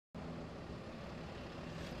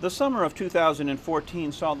The summer of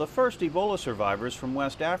 2014 saw the first Ebola survivors from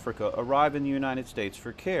West Africa arrive in the United States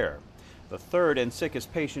for care. The third and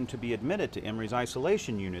sickest patient to be admitted to Emory's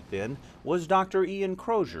isolation unit then was Dr. Ian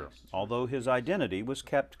Crozier, although his identity was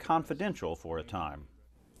kept confidential for a time.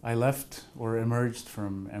 I left or emerged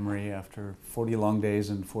from Emory after 40 long days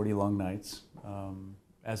and 40 long nights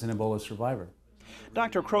as an Ebola survivor.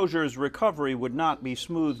 Dr. Crozier's recovery would not be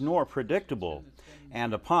smooth nor predictable,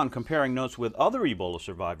 and upon comparing notes with other Ebola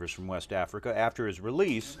survivors from West Africa after his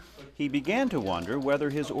release, he began to wonder whether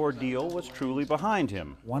his ordeal was truly behind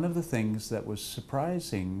him. One of the things that was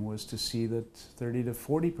surprising was to see that 30 to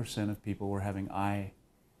 40% of people were having eye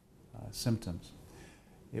symptoms.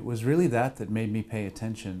 It was really that made me pay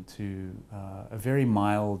attention to a very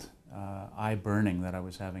mild eye burning that I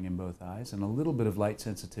was having in both eyes, and a little bit of light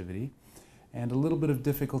sensitivity, and a little bit of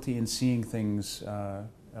difficulty in seeing things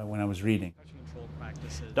when I was reading.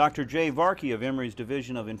 Dr. Jay Varkey of Emory's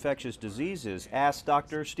Division of Infectious Diseases asked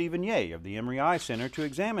Dr. Stephen Yeh of the Emory Eye Center to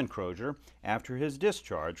examine Crozier after his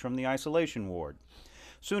discharge from the isolation ward.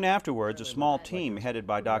 Soon afterwards, a small team headed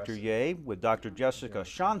by Dr. Yeh, with Dr. Jessica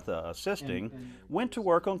Shantha assisting, went to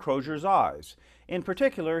work on Crozier's eyes, in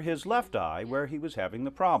particular his left eye where he was having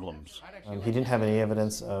the problems. He didn't have any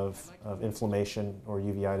evidence of inflammation or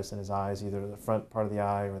uveitis in his eyes, either the front part of the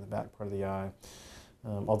eye or the back part of the eye.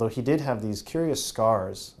 Although he did have these curious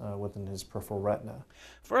scars within his peripheral retina.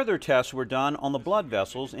 Further tests were done on the blood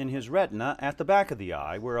vessels in his retina at the back of the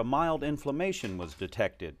eye where a mild inflammation was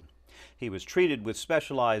detected. He was treated with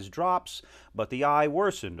specialized drops, but the eye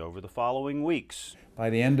worsened over the following weeks. By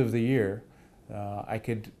the end of the year, I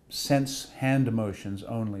could sense hand motions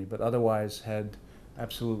only, but otherwise had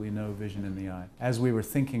absolutely no vision in the eye. As we were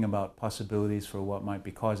thinking about possibilities for what might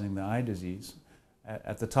be causing the eye disease,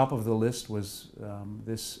 at the top of the list was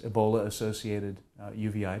this Ebola-associated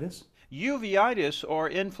uveitis. Uveitis, or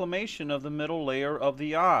inflammation of the middle layer of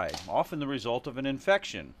the eye, often the result of an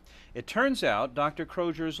infection. It turns out Dr.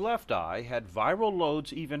 Crozier's left eye had viral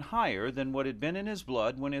loads even higher than what had been in his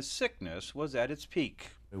blood when his sickness was at its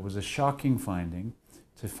peak. It was a shocking finding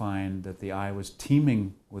to find that the eye was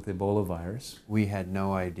teeming with Ebola virus. We had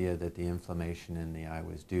no idea that the inflammation in the eye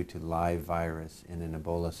was due to live virus in an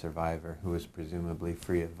Ebola survivor who was presumably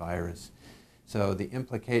free of virus. So the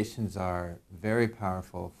implications are very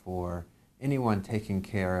powerful for anyone taking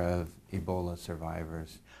care of Ebola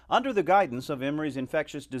survivors. Under the guidance of Emory's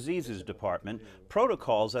Infectious Diseases Department,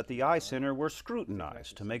 protocols at the eye center were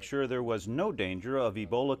scrutinized to make sure there was no danger of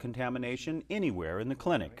Ebola contamination anywhere in the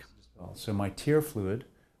clinic. So my tear fluid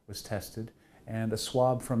was tested, and a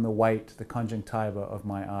swab from the conjunctiva of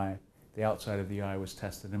my eye, the outside of the eye, was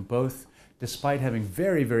tested, and both, despite having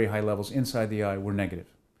very, very high levels inside the eye, were negative.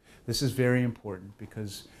 This is very important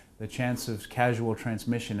because the chance of casual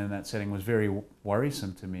transmission in that setting was very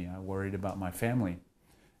worrisome to me. I worried about my family.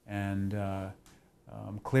 And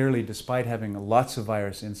clearly, despite having lots of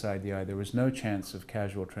virus inside the eye, there was no chance of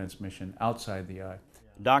casual transmission outside the eye.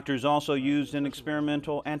 Doctors also used an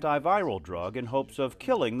experimental antiviral drug in hopes of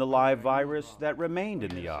killing the live virus that remained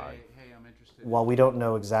in the eye. While we don't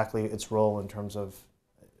know exactly its role in terms of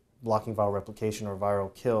blocking viral replication or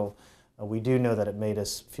viral kill, we do know that it made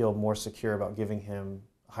us feel more secure about giving him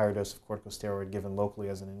a higher dose of corticosteroid given locally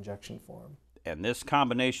as an injection form. And this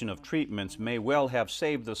combination of treatments may well have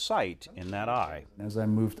saved the sight in that eye. As I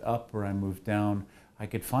moved up or I moved down, I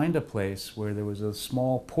could find a place where there was a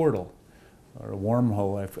small portal, or a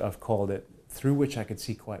wormhole I've called it, through which I could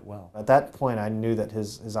see quite well. At that point, I knew that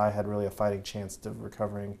his eye had really a fighting chance of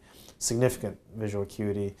recovering significant visual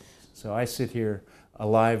acuity. So I sit here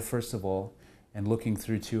alive, first of all, and looking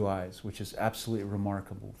through two eyes, which is absolutely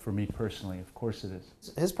remarkable for me personally. Of course it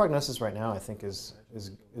is. His prognosis right now, I think, is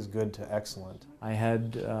good to excellent. I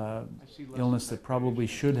had illness that probably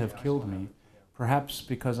should have killed me. Perhaps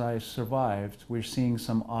because I survived, we're seeing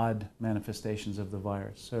some odd manifestations of the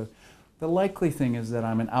virus. So the likely thing is that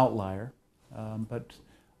I'm an outlier, but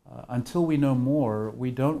until we know more,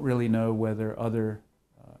 we don't really know whether other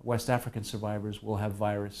West African survivors will have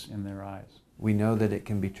virus in their eyes. We know that it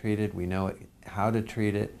can be treated, we know how to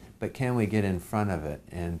treat it, but can we get in front of it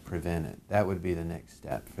and prevent it? That would be the next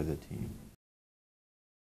step for the team.